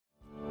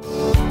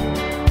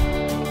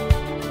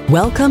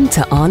Welcome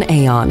to On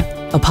Aon,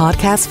 a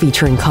podcast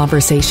featuring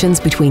conversations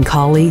between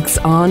colleagues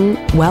on,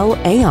 well,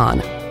 Aon.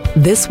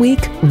 This week,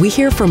 we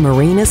hear from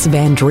Marinus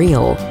Van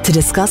Driel to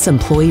discuss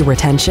employee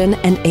retention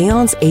and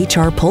Aon's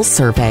HR Pulse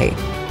survey.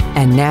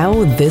 And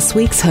now, this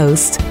week's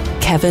host,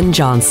 Kevin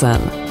Johnson.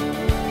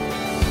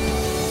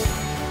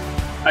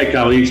 Hi,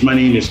 colleagues. My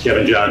name is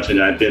Kevin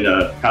Johnson. I've been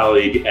a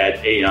colleague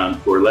at Aon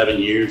for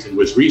 11 years and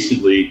was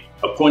recently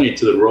appointed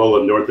to the role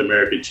of North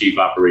American Chief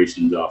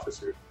Operations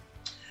Officer.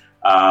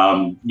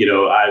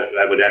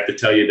 I would have to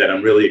tell you that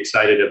I'm really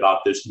excited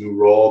about this new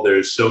role.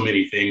 There's so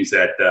many things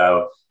that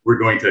we're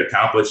going to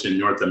accomplish in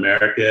North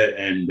America,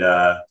 and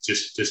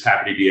just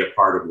happy to be a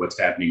part of what's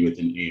happening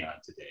within Aon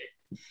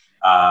today.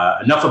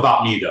 Enough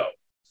about me,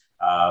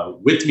 though.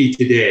 With me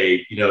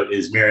today,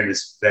 is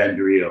Marinus Van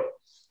Driel.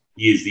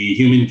 He is the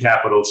Human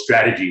Capital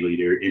Strategy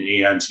Leader in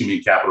Aon's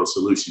Human Capital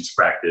Solutions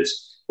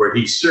practice, where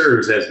he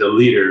serves as the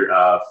leader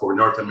for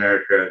North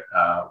America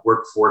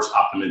Workforce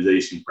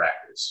Optimization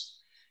practice.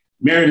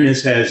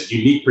 Marinus has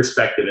unique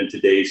perspective in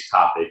today's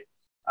topic,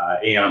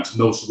 Aon's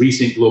most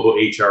recent global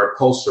HR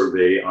Pulse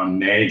survey on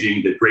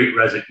managing the Great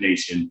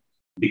Resignation.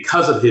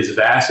 Because of his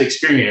vast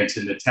experience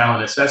in the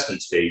talent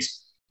assessment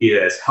space, he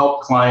has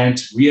helped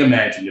clients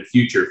reimagine the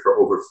future for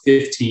over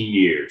 15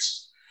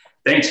 years.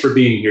 Thanks for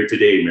being here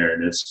today,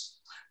 Marinus.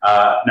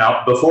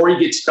 Now, before we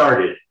get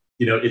started,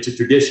 it's a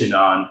tradition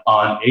on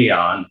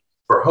Aon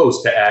for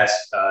hosts to ask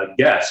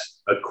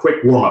guests a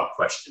quick warm-up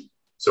question.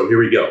 So here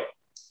we go.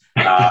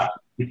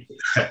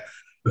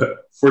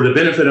 For the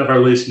benefit of our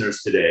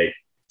listeners today,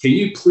 can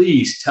you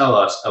please tell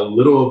us a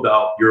little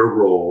about your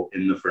role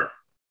in the firm?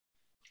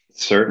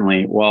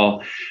 Certainly.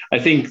 Well, I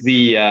think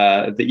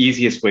the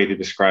easiest way to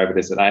describe it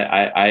is that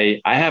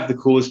I have the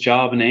coolest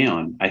job in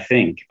Aon. I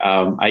think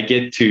I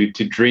get to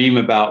dream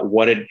about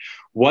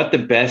what the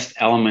best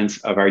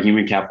elements of our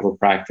human capital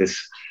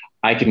practice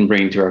I can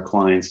bring to our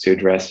clients to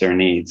address their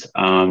needs.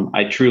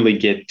 I truly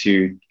get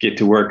to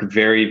work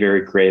very,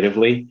 very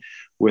creatively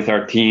with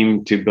our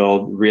team to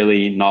build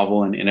really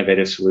novel and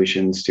innovative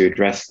solutions to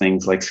address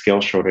things like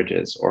skill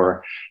shortages,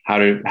 or how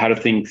to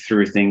think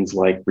through things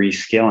like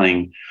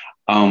reskilling,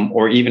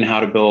 or even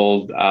how to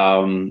build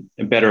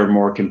better,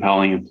 more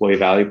compelling employee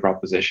value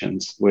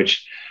propositions,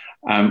 which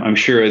I'm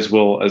sure, as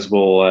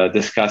we'll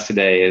discuss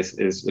today,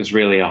 is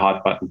really a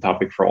hot button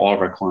topic for all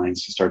of our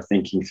clients to start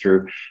thinking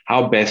through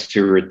how best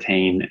to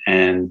retain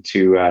and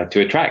to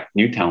attract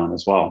new talent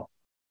as well.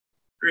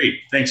 Great,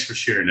 thanks for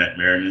sharing that,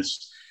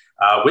 Marinus.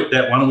 With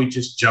that, why don't we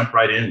just jump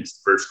right into the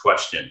first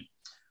question?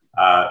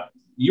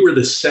 You were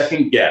the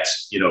second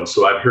guest,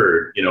 so I've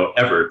heard,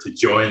 ever to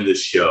join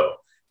this show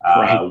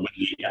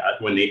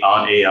when the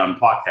On Aon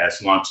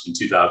podcast launched in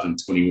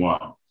 2021.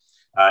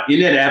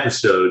 In that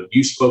episode,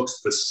 you spoke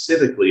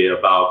specifically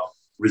about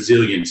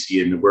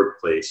resiliency in the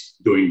workplace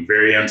during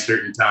very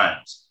uncertain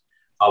times.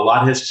 A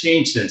lot has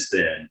changed since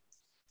then.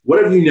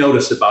 What have you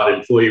noticed about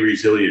employee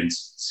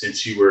resilience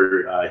since you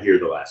were here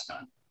the last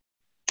time?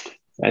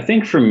 I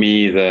think for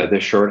me, the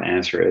short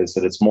answer is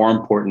that it's more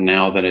important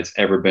now than it's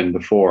ever been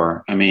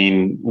before. I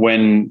mean,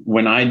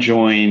 when I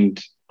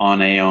joined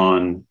On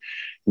Aon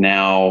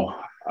now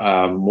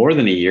more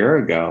than a year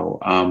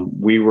ago,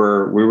 we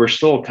were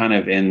still kind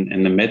of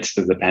in the midst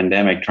of the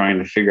pandemic, trying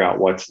to figure out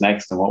what's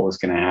next and what was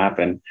going to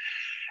happen.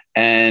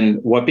 And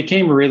what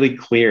became really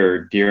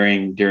clear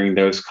during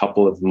those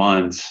couple of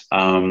months,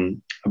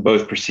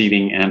 both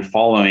preceding and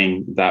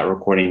following that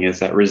recording, is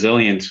that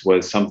resilience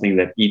was something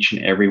that each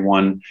and every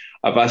one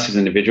of us as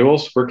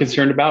individuals were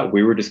concerned about.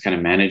 We were just kind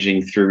of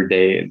managing through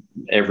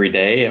every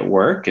day at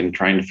work and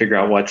trying to figure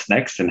out what's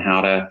next and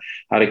how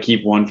to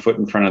keep one foot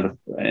in front of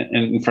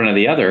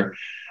the other.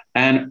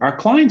 And our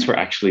clients were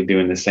actually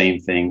doing the same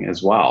thing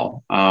as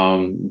well.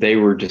 They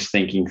were just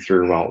thinking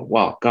through,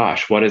 well,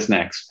 gosh, what is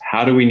next?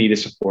 How do we need to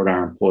support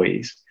our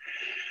employees?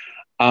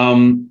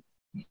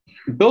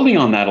 Building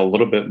on that a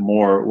little bit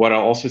more, what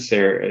I'll also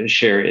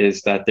share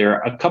is that there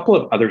are a couple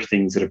of other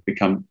things that have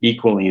become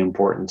equally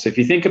important. So if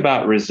you think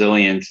about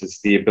resilience, it's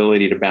the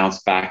ability to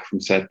bounce back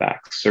from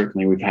setbacks.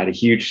 Certainly, we've had a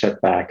huge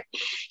setback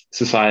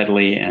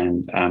societally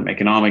and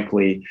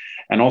economically,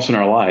 and also in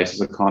our lives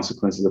as a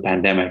consequence of the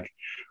pandemic.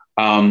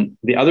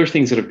 The other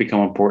things that have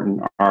become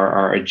important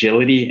are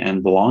agility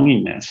and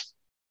belongingness.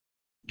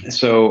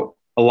 So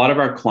a lot of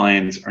our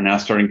clients are now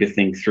starting to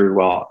think through,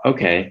 well,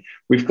 okay,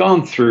 we've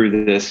gone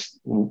through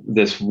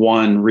this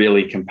one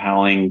really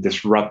compelling,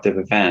 disruptive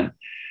event.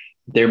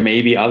 There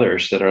may be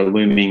others that are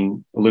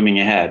looming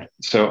ahead.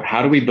 So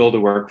how do we build a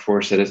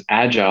workforce that is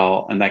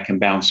agile and that can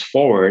bounce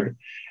forward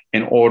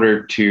in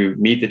order to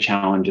meet the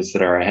challenges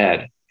that are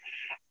ahead?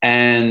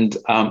 And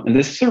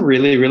this is a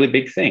really, really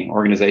big thing.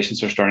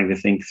 Organizations are starting to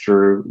think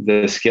through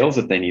the skills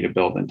that they need to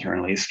build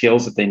internally,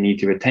 skills that they need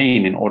to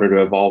attain in order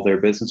to evolve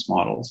their business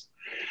models.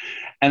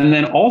 And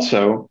then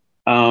also,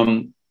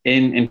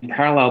 in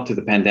parallel to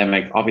the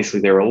pandemic,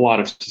 obviously there were a lot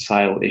of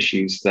societal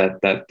issues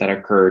that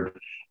occurred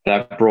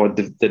that brought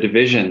the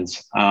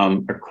divisions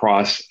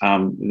across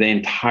the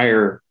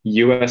entire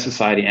US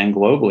society and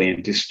globally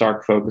into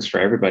stark focus for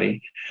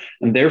everybody.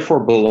 And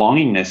therefore,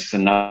 belongingness is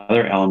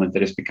another element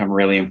that has become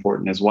really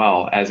important as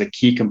well as a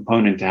key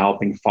component to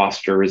helping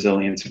foster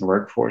resilience in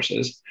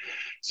workforces.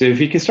 So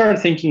if you can start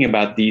thinking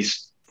about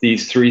these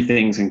three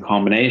things in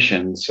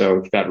combination, so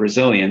you've got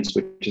resilience,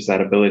 which is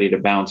that ability to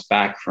bounce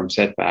back from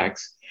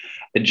setbacks,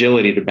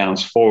 agility to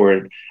bounce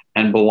forward,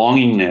 and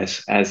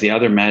belongingness as the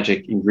other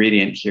magic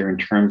ingredient here in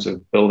terms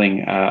of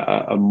building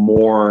a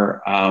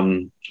more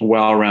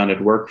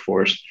well-rounded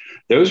workforce.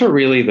 Those are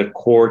really the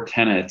core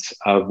tenets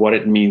of what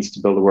it means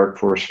to build a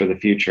workforce for the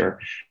future.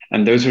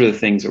 And those are the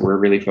things that we're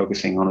really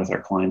focusing on with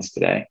our clients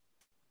today.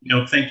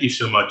 Thank you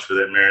so much for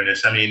that,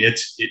 Marinus. I mean,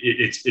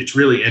 it's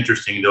really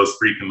interesting, those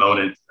three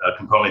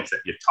components that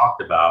you've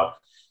talked about.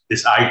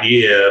 This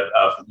idea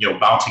of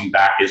bouncing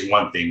back is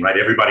one thing, right?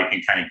 Everybody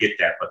can kind of get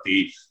that, but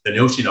the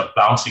notion of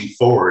bouncing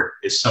forward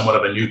is somewhat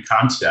of a new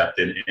concept,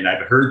 and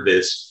I've heard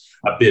this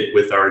a bit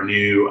with our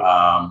new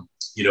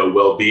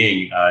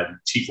well-being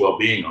chief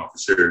well-being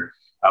officer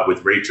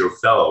with Rachel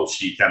Fellow.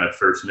 She kind of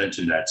first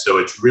mentioned that, so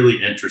it's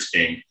really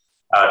interesting.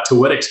 To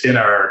what extent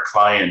are our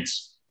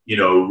clients,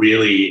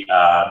 really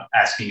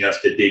asking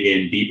us to dig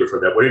in deeper for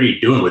that? What are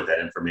you doing with that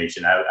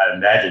information? I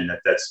imagine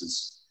that's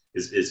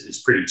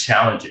is pretty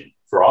challenging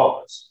for all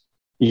of us.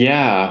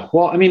 Yeah,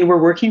 well, I mean,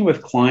 we're working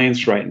with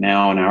clients right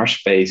now in our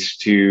space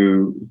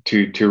to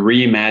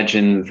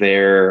reimagine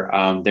their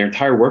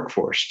entire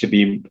workforce to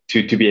be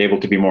able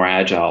to be more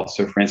agile.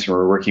 So, for instance,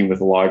 we're working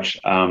with a large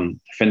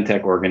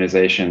fintech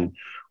organization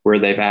where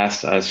they've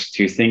asked us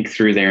to think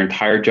through their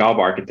entire job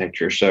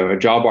architecture. So, a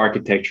job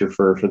architecture,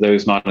 for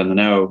those not in the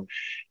know,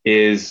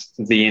 is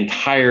the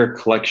entire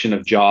collection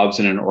of jobs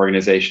in an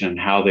organization and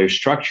how they're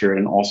structured,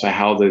 and also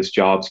how those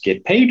jobs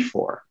get paid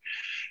for.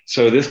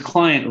 So this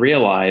client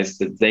realized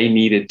that they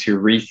needed to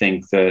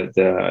rethink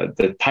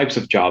the types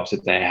of jobs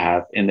that they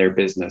have in their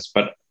business.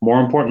 But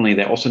more importantly,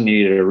 they also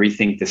needed to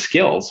rethink the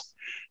skills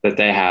that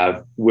they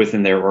have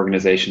within their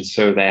organization.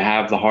 So they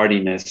have the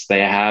hardiness, they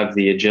have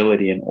the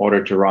agility in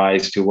order to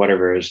rise to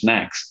whatever is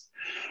next.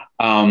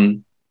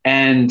 And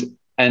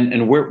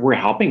we're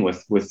helping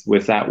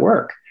with that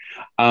work.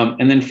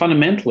 And then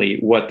fundamentally,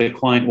 what the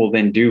client will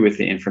then do with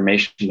the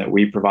information that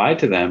we provide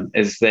to them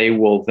is they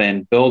will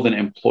then build an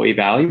employee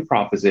value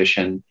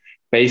proposition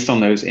based on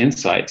those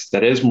insights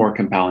that is more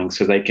compelling,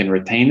 so they can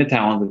retain the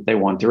talent that they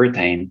want to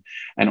retain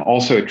and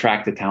also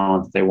attract the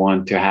talent that they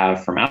want to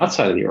have from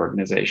outside of the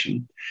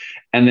organization.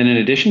 And then in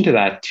addition to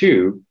that,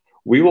 too,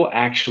 we will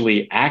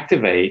actually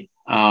activate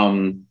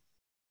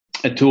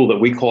a tool that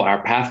we call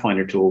our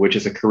Pathfinder tool, which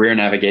is a career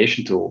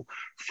navigation tool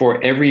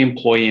for every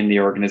employee in the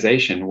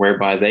organization,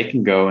 whereby they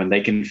can go and they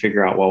can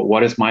figure out, well,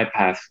 what does my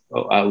path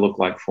look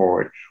like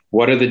forward?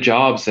 What are the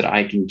jobs that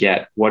I can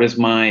get? What does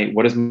my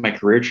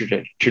career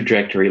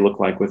trajectory look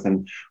like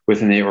within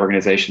the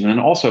organization? And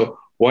then also,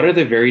 what are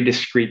the very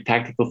discrete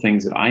tactical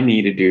things that I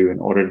need to do in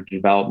order to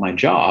develop my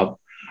job,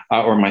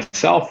 or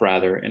myself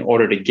rather, in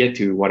order to get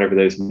to whatever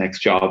those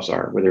next jobs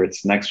are, whether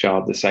it's the next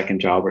job, the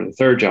second job, or the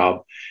third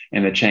job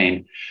in the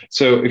chain.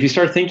 So if you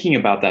start thinking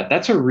about that,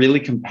 that's a really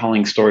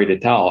compelling story to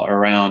tell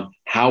around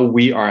how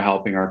we are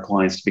helping our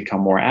clients to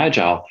become more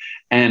agile.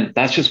 And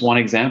that's just one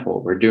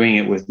example. We're doing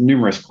it with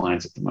numerous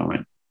clients at the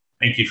moment.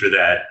 Thank you for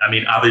that. I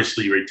mean,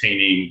 obviously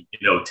retaining,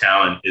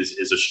 talent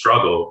is a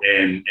struggle,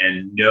 and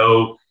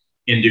no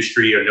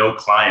industry or no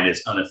client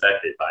is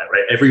unaffected by it,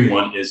 right?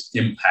 Everyone is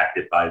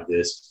impacted by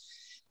this.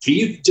 Can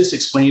you just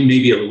explain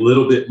maybe a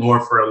little bit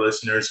more for our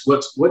listeners?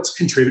 What's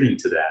contributing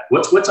to that?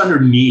 What's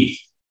underneath,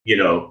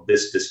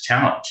 this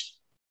challenge?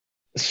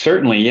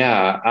 Certainly,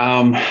 yeah.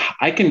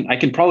 I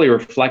can probably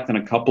reflect on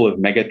a couple of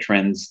mega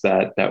trends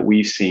that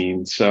we've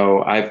seen.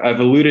 So I've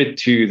alluded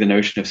to the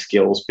notion of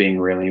skills being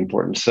really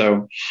important.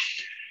 So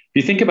if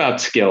you think about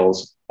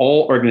skills,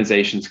 all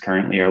organizations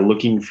currently are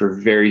looking for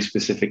very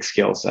specific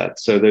skill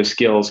sets. So those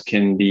skills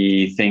can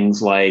be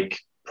things like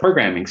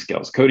programming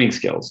skills, coding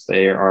skills.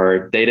 They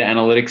are data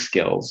analytics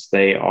skills.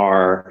 They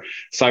are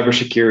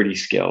cybersecurity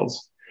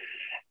skills.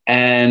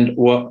 And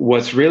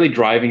what's really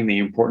driving the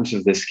importance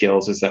of the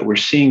skills is that we're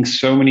seeing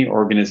so many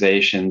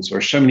organizations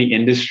or so many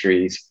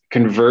industries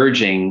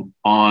converging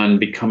on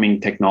becoming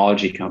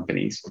technology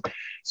companies.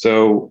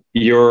 So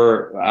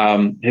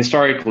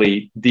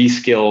historically, these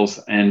skills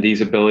and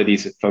these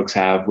abilities that folks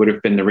have would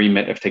have been the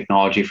remit of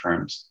technology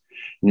firms.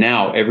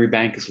 Now, every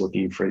bank is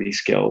looking for these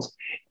skills.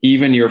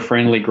 Even your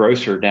friendly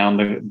grocer down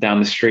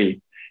the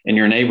street in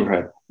your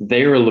neighborhood,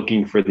 they are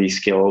looking for these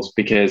skills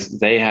because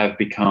they have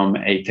become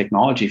a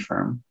technology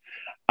firm.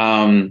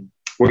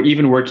 We're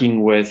even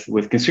working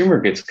with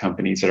consumer goods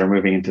companies that are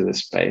moving into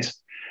this space,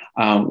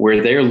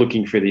 where they're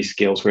looking for these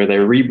skills, where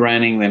they're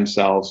rebranding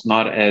themselves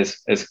not as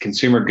a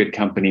consumer good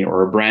company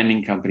or a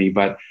branding company,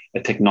 but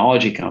a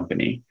technology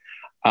company.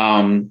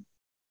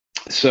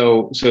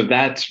 So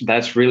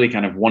that's really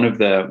kind of one of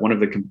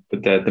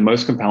the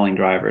most compelling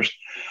drivers.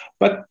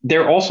 But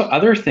there are also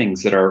other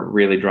things that are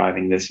really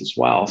driving this as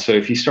well. So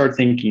if you start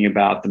thinking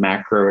about the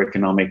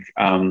macroeconomic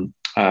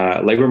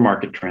labor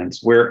market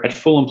trends, we're at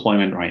full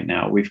employment right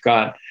now. We've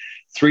got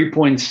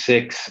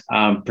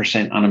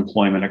 3.6%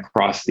 unemployment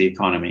across the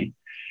economy.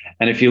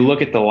 And if you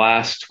look at the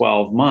last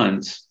 12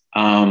 months,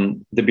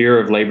 the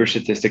Bureau of Labor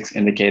Statistics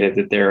indicated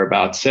that there are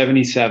about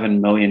 77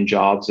 million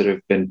jobs that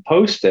have been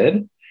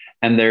posted,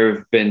 and there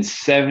have been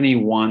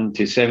 71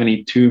 to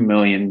 72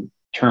 million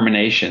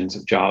terminations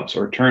of jobs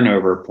or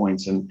turnover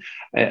points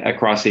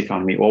across the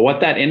economy. Well,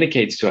 what that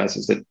indicates to us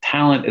is that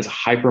talent is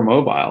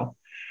hypermobile.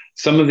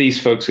 Some of these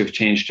folks who've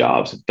changed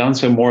jobs have done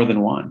so more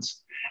than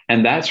once.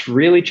 And that's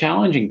really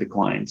challenging to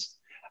clients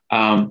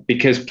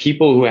because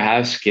people who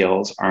have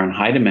skills are in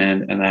high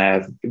demand, and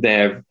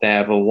they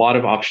have a lot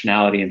of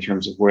optionality in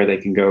terms of where they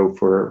can go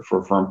for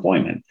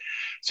employment.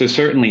 So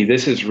certainly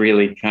this is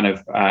really kind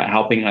of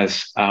helping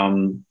us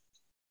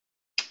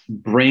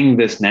bring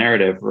this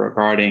narrative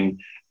regarding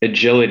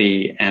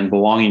agility and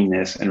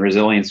belongingness and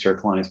resilience to our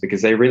clients,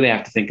 because they really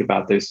have to think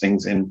about those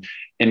things in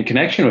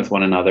connection with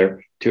one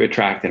another to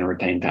attract and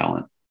retain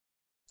talent.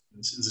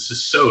 This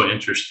is so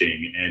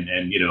interesting. And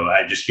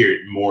I just hear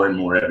it more and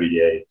more every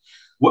day.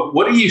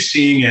 What are you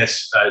seeing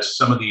as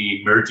some of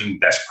the emerging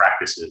best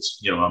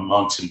practices,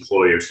 amongst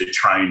employers to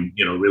try and,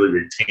 really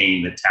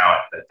retain the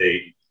talent that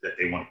they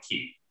want to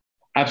keep?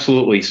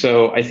 Absolutely.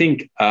 So I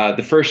think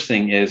the first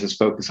thing is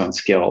focus on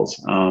skills.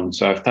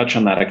 So I've touched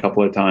on that a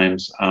couple of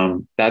times.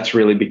 That's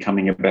really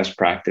becoming a best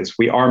practice.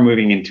 We are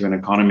moving into an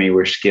economy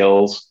where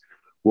skills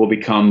will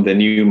become the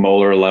new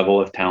molar level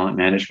of talent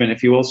management,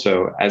 if you will.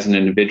 So as an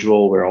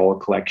individual, we're all a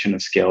collection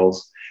of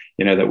skills,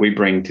 that we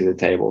bring to the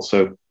table.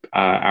 So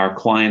our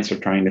clients are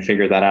trying to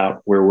figure that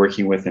out. We're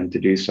working with them to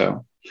do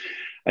so.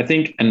 I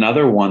think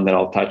another one that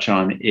I'll touch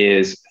on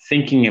is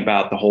thinking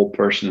about the whole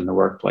person in the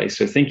workplace.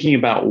 So thinking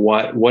about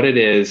what it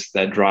is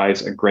that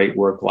drives a great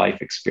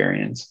work-life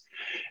experience.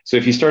 So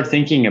if you start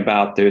thinking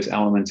about those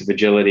elements of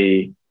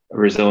agility,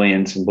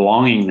 resilience, and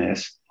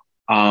belongingness,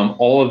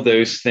 all of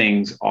those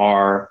things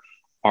are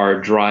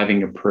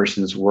driving a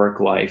person's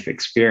work-life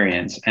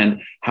experience.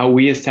 And how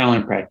we as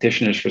talent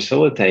practitioners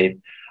facilitate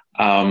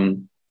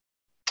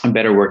a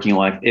better working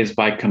life is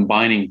by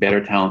combining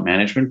better talent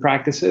management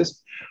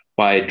practices,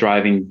 by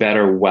driving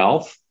better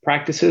wealth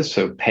practices,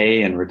 so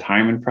pay and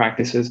retirement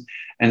practices,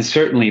 and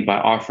certainly by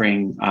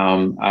offering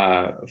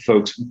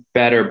folks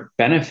better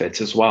benefits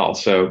as well.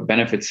 So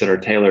benefits that are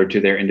tailored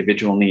to their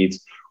individual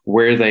needs,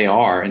 where they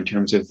are in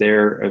terms of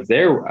their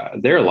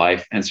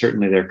life and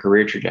certainly their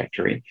career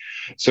trajectory.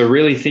 So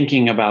really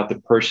thinking about the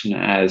person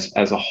as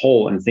a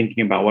whole and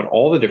thinking about what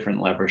all the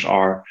different levers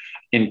are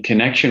in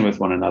connection with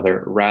one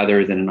another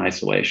rather than in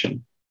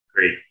isolation.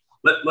 Great.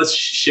 Let's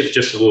shift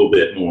just a little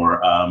bit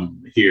more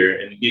here.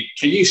 And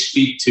can you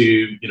speak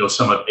to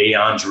some of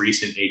Aon's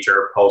recent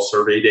HR Pulse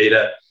survey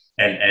data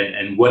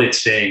and what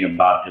it's saying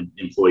about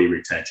employee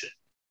retention?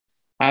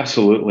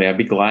 Absolutely, I'd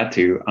be glad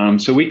to.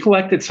 So we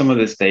collected some of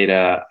this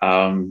data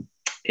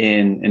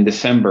in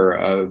December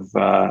of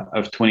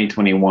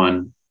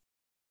 2021,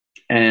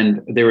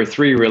 and there were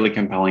three really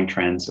compelling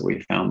trends that we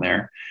found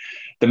there.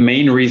 The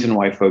main reason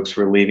why folks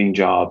were leaving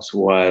jobs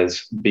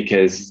was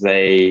because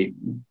they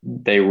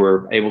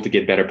were able to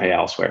get better pay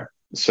elsewhere.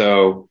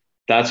 So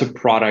that's a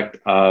product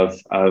of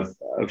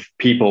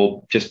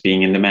people just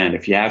being in demand.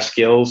 If you have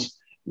skills,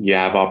 you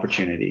have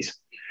opportunities.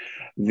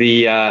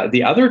 The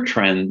other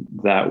trend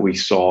that we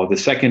saw, the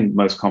second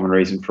most common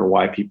reason for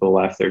why people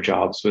left their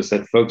jobs, was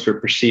that folks were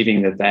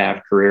perceiving that they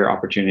have career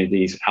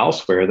opportunities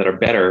elsewhere that are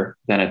better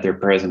than at their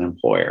present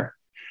employer.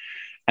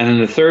 And then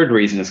the third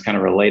reason is kind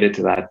of related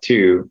to that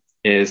too,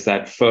 is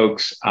that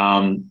folks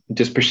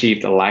just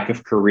perceived a lack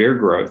of career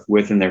growth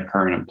within their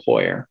current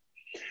employer.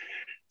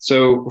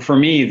 So for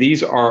me,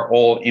 these are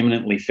all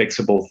imminently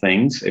fixable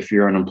things if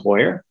you're an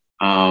employer.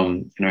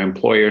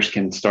 Employers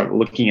can start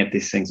looking at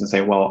these things and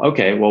say,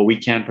 we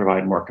can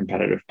provide more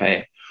competitive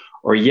pay.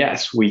 Or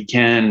yes, we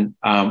can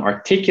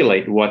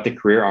articulate what the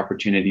career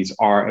opportunities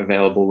are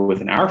available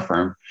within our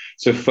firm,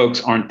 so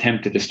folks aren't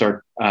tempted to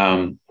start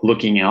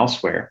looking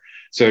elsewhere.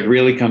 So it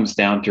really comes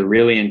down to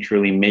really and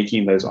truly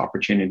making those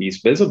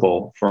opportunities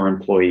visible for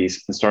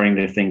employees and starting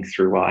to think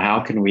through, how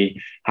can we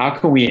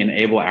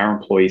enable our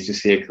employees to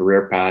see a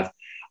career path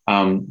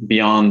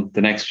beyond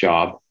the next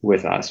job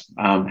with us?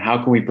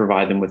 How can we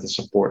provide them with the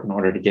support in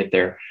order to get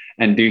there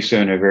and do so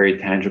in a very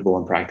tangible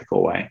and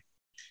practical way?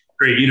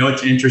 Great.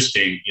 It's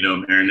interesting,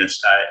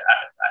 Marinus,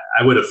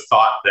 I would have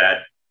thought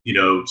that,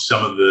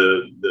 some of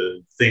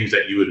the things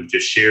that you would have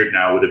just shared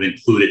now would have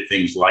included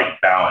things like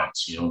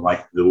balance,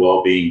 like the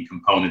well-being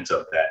components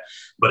of that.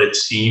 But it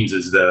seems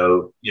as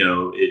though,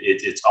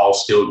 it's all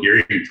still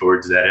gearing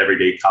towards that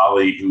everyday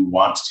colleague who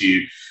wants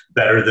to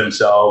better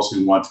themselves,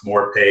 who wants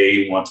more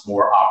pay, who wants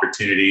more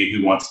opportunity,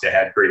 who wants to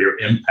have greater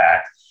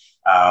impact.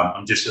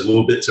 I'm just a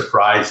little bit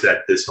surprised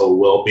that this whole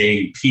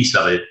well-being piece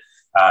of it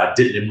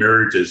didn't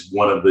emerge as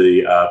one of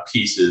the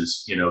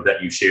pieces, that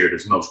you shared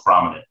as most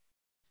prominent.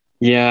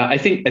 Yeah, I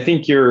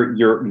think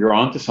you're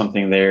onto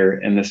something there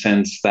in the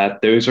sense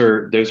that those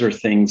are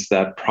things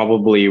that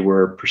probably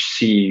were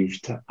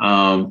perceived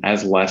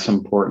as less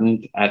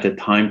important at the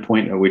time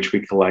point at which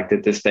we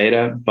collected this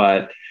data.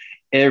 But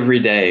every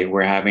day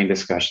we're having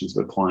discussions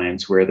with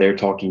clients where they're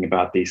talking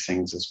about these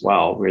things as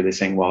well, where they're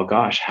saying, well,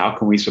 gosh, how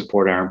can we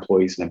support our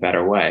employees in a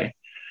better way?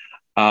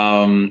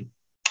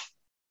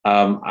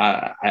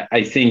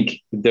 I think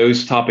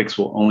those topics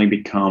will only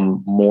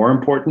become more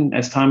important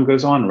as time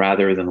goes on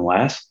rather than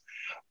less.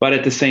 But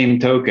at the same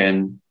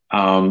token,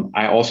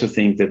 I also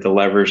think that the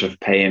levers of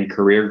pay and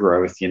career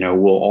growth,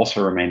 will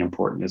also remain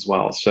important as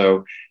well.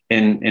 So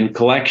in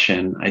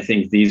collection, I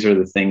think these are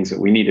the things that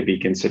we need to be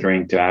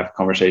considering to have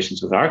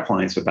conversations with our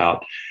clients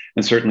about,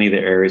 and certainly the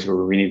areas where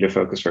we need to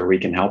focus where we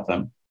can help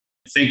them.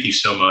 Thank you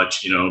so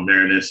much,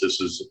 Marinus. This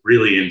was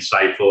really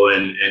insightful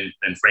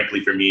and frankly,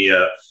 for me,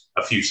 a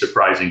few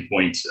surprising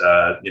points,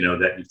 that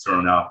you've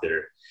thrown out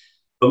there.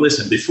 But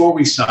listen, before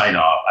we sign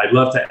off, I'd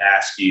love to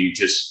ask you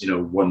just,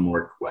 one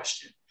more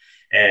question.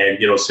 And,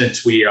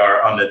 since we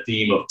are on the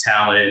theme of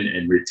talent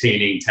and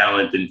retaining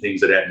talent and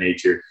things of that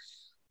nature,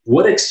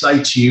 what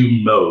excites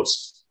you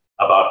most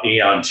about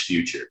Aon's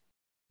future?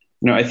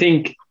 I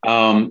think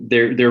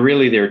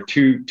there are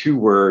two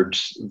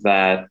words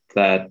that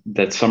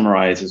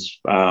summarizes,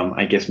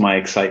 I guess, my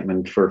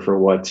excitement for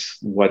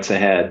what's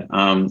ahead,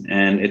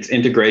 and it's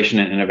integration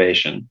and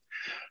innovation.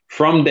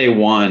 From day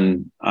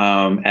one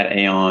at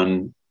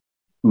Aon,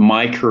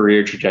 my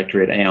career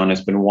trajectory at Aon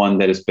has been one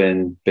that has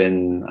been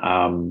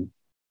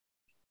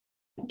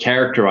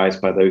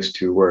characterized by those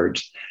two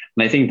words.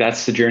 And I think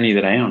that's the journey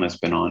that Aon has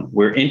been on.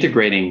 We're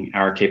integrating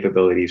our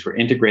capabilities, we're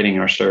integrating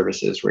our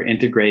services, we're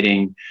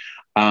integrating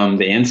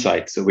the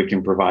insights that we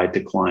can provide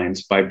to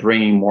clients by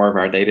bringing more of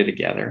our data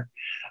together.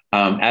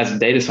 As a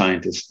data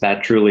scientist,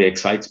 that truly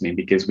excites me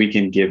because we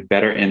can give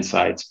better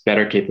insights,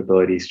 better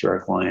capabilities to our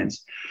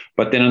clients.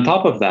 But then on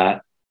top of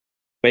that,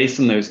 based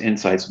on those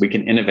insights, we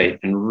can innovate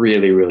in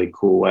really, really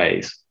cool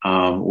ways.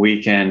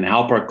 We can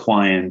help our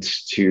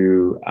clients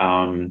to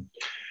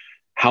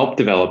help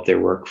develop their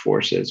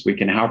workforces. We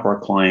can help our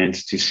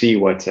clients to see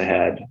what's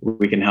ahead.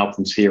 We can help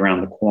them see around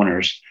the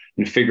corners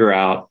and figure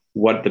out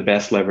what the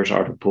best levers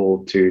are to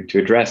pull to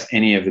address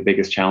any of the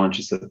biggest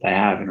challenges that they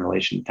have in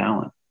relation to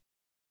talent.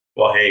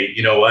 Well, hey,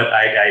 you know what?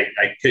 I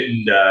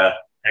couldn't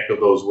echo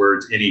those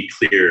words any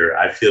clearer.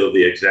 I feel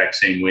the exact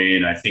same way.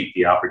 And I think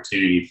the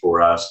opportunity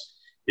for us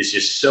is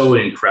just so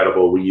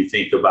incredible when you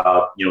think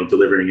about,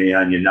 delivering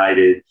Aon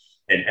United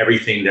and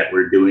everything that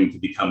we're doing to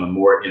become a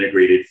more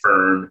integrated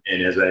firm.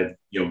 And as I've,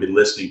 been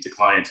listening to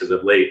clients as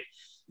of late,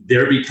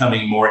 they're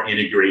becoming more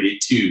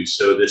integrated too.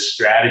 So this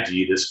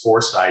strategy, this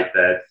foresight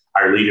that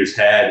our leaders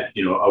had,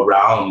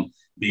 around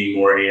being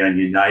more Aon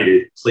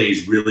United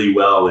plays really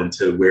well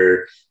into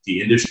where the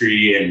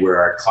industry and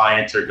where our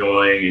clients are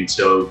going. And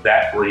so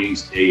that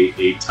brings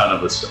a ton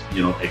of,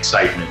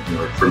 excitement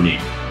for me.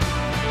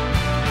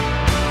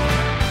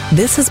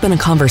 This has been a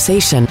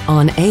conversation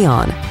on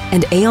Aon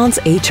and Aon's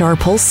HR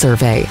Pulse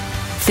survey.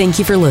 Thank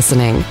you for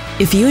listening.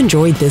 If you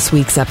enjoyed this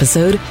week's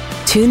episode,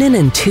 tune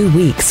in 2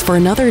 weeks for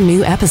another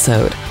new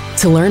episode.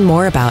 To learn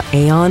more about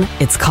Aon,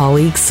 its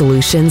colleagues,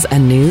 solutions,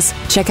 and news,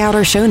 check out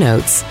our show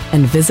notes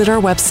and visit our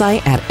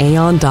website at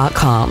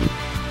aon.com.